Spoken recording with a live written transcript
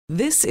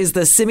This is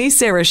the Simi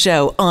Sara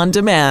Show on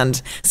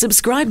demand.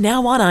 Subscribe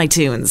now on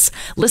iTunes.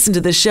 Listen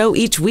to the show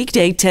each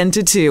weekday 10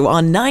 to 2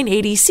 on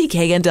 980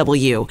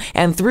 CKNW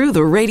and through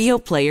the Radio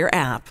Player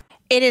app.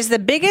 It is the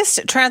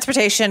biggest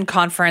transportation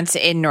conference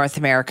in North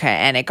America,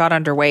 and it got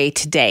underway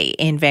today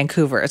in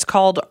Vancouver. It's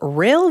called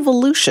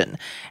Railvolution,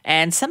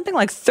 and something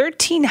like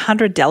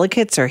 1,300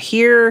 delegates are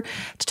here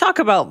to talk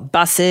about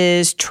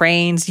buses,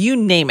 trains, you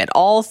name it,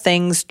 all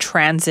things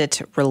transit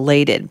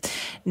related.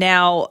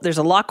 Now, there's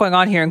a lot going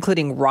on here,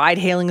 including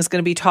ride-hailing is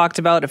going to be talked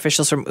about.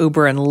 Officials from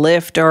Uber and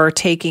Lyft are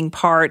taking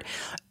part.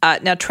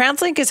 Now,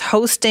 TransLink is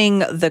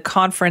hosting the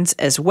conference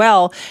as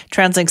well.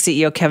 TransLink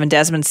CEO Kevin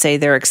Desmond say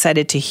they're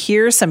excited to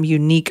hear some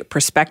unique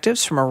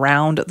perspectives from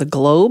around the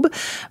globe.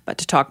 But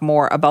to talk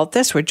more about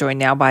this, we're joined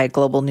now by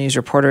Global News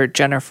reporter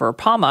Jennifer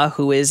Palma,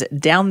 who is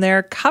down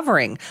there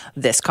covering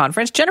this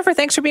conference. Jennifer,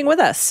 thanks for being with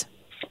us.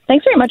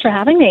 Thanks very much for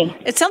having me.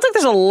 It sounds like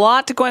there's a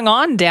lot going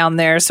on down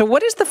there. So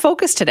what is the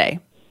focus today?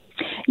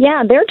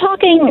 Yeah, they're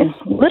talking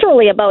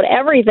literally about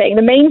everything.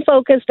 The main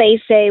focus,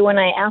 they say, when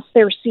I asked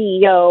their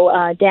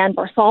CEO, Dan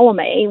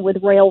Bartholomew, with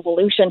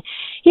Railvolution,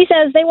 he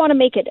says they want to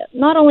make it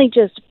not only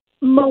just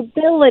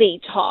mobility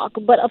talk,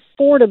 but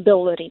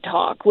affordability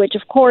talk, which,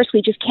 of course,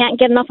 we just can't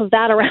get enough of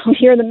that around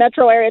here in the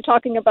metro area,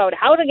 talking about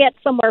how to get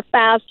somewhere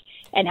fast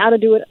and how to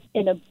do it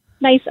in a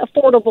nice,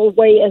 affordable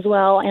way as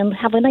well and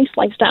have a nice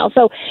lifestyle.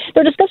 So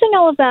they're discussing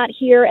all of that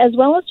here, as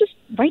well as just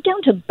right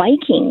down to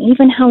biking,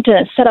 even how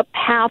to set up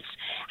paths,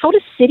 how to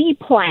city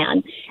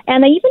plan.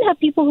 And they even have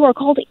people who are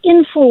called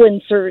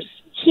influencers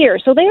here.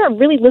 So they are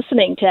really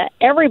listening to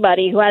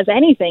everybody who has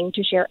anything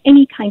to share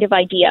any kind of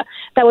idea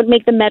that would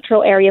make the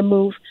metro area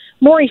move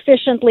more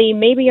efficiently,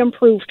 maybe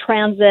improve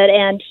transit,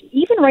 and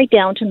even right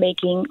down to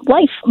making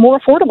life more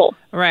affordable.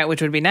 Right,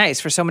 which would be nice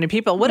for so many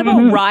people. What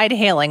about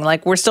ride-hailing?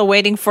 Like, we're still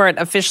waiting for it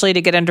officially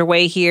to get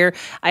underway here.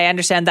 I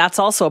understand that's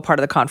also a part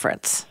of the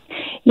conference.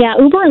 Yeah,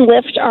 Uber and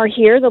Lyft are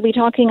here. They'll be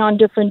talking on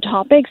different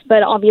topics,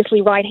 but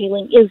obviously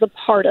ride-hailing is a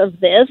part of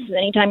this.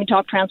 Anytime you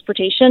talk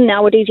transportation,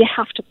 nowadays you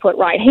have to put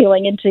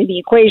ride-hailing into the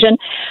equation.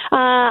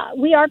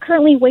 We are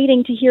currently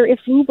waiting to hear if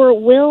Uber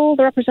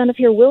the representative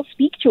here will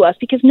speak to us,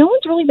 because no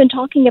one's really been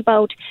talking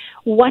about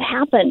what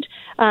happened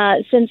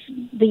since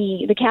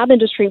the cab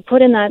industry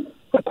put in that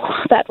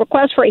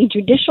request for a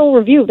judicial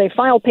review. They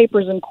filed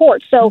papers in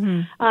court. So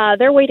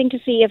they're waiting to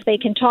see if they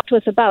can talk to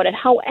us about it.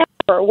 However,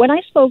 when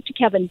I spoke to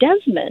Kevin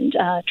Desmond,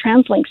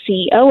 TransLink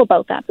CEO,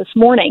 about that this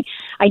morning,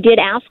 I did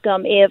ask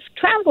him if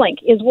TransLink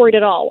is worried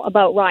at all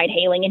about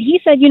ride-hailing. And he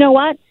said, you know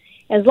what?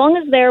 As long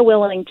as they're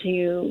willing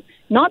to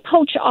not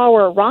poach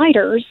our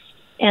riders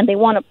and they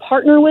want to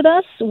partner with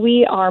us,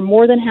 we are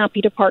more than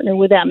happy to partner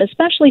with them,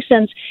 especially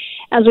since,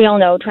 as we all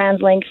know,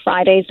 TransLink,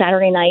 Friday,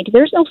 Saturday night,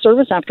 there's no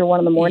service after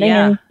 1 a.m.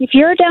 Yeah. And if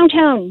you're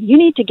downtown, you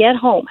need to get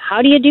home.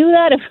 How do you do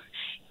that?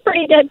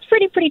 It's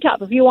pretty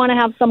tough if you want to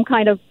have some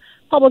kind of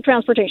public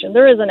transportation.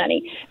 There isn't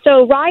any.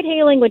 So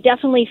ride-hailing would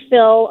definitely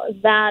fill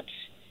that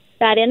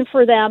in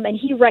for them, and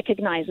he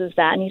recognizes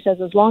that. And he says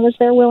as long as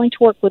they're willing to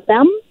work with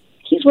them,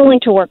 he's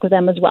willing to work with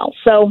them as well.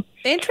 So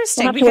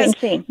interesting, we'll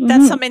because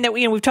that's something that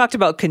we've talked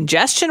about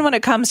congestion when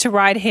it comes to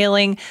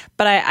ride-hailing,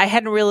 but I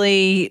hadn't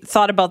really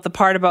thought about the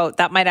part about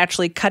that might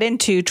actually cut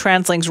into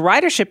TransLink's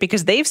ridership,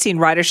 because they've seen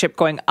ridership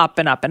going up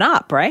and up and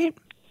up, right?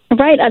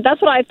 Right. That's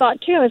what I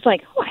thought, too. I was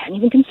like, I hadn't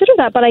even considered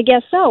that, but I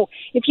guess so.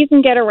 If you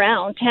can get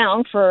around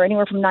town for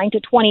anywhere from $9 to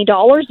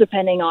 $20,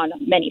 depending on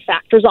many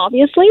factors,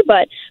 obviously,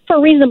 but for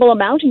a reasonable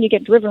amount, and you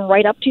get driven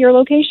right up to your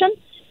location,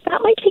 that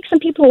might take some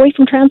people away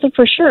from transit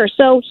for sure.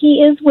 So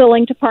he is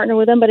willing to partner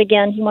with them, but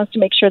again, he wants to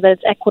make sure that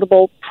it's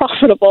equitable,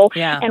 profitable,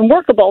 and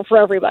workable for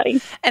everybody.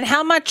 And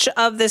how much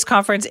of this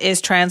conference is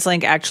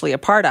TransLink actually a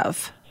part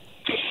of?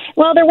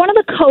 Well, they're one of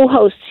the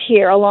co-hosts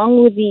here,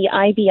 along with the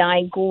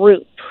IBI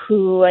Group,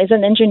 who is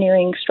an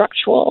engineering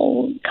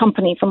structural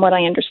company, from what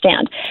I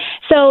understand.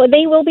 So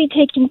they will be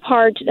taking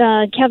part.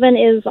 Kevin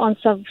is on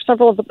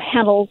several of the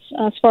panels,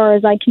 as far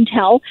as I can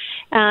tell,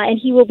 and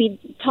he will be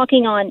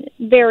talking on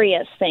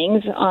various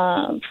things,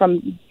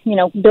 from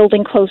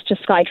building close to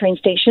SkyTrain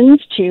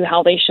stations to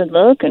how they should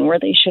look and where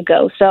they should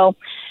go. So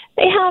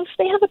they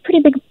have a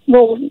pretty big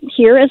role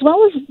here, as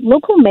well as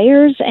local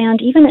mayors,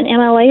 and even an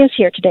MLA is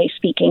here today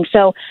speaking.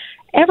 So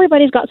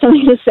everybody's got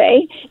something to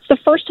say. It's the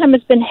first time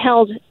it's been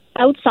held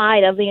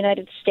outside of the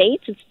United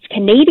States. It's its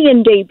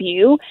Canadian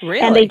debut. Really?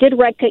 And they did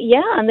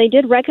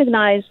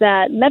recognize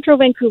that Metro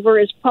Vancouver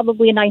is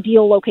probably an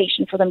ideal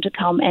location for them to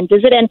come and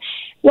visit. And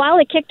while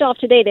it kicked off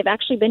today, they've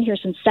actually been here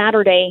since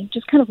Saturday,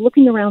 just kind of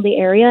looking around the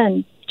area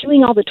and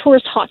doing all the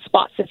tourist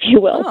hotspots, if you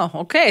will. Oh,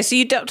 okay. So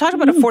you talked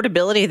about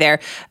affordability there.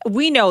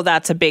 We know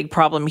that's a big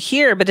problem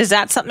here, but is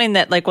that something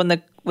that, like, when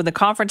the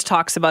conference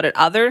talks about it,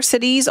 other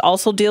cities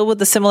also deal with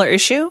the similar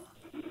issue?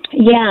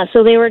 Yeah,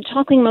 so they were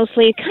talking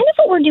mostly kind of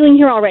what we're doing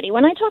here already.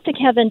 When I talked to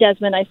Kevin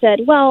Desmond, I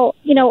said, well,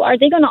 are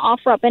they going to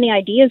offer up any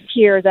ideas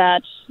here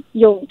that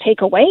you'll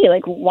take away?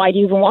 Like, why do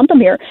you even want them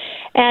here?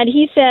 And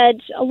he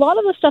said a lot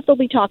of the stuff they'll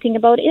be talking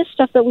about is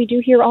stuff that we do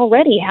here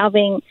already,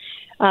 having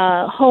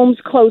homes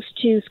close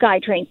to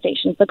SkyTrain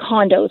stations, the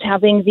condos,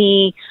 having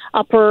the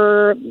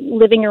upper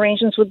living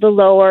arrangements with the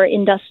lower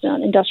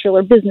industrial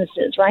or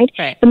businesses, right?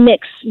 The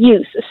mixed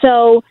use.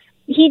 So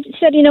he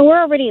said, we're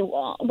already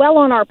well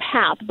on our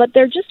path, but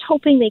they're just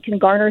hoping they can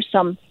garner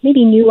some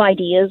maybe new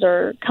ideas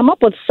or come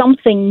up with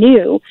something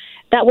new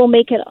that will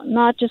make it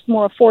not just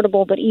more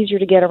affordable, but easier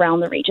to get around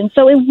the region.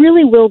 So it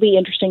really will be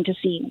interesting to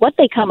see what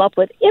they come up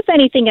with, if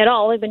anything at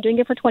all. They've been doing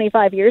it for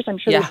 25 years. I'm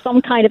sure there's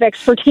some kind of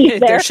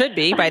expertise there. There should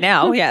be by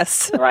now,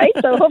 yes. Right?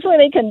 So hopefully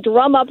they can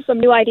drum up some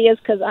new ideas,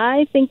 because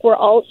I think we're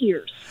all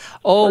ears.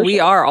 Oh, we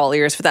are all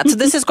ears for that. So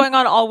this is going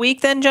on all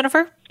week then,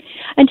 Jennifer?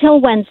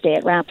 Until Wednesday,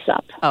 it wraps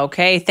up.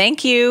 Okay,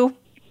 thank you.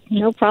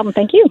 No problem.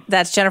 Thank you.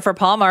 That's Jennifer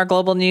Palm, our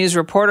global news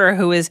reporter,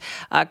 who is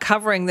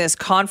covering this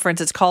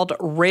conference. It's called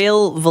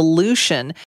Railvolution.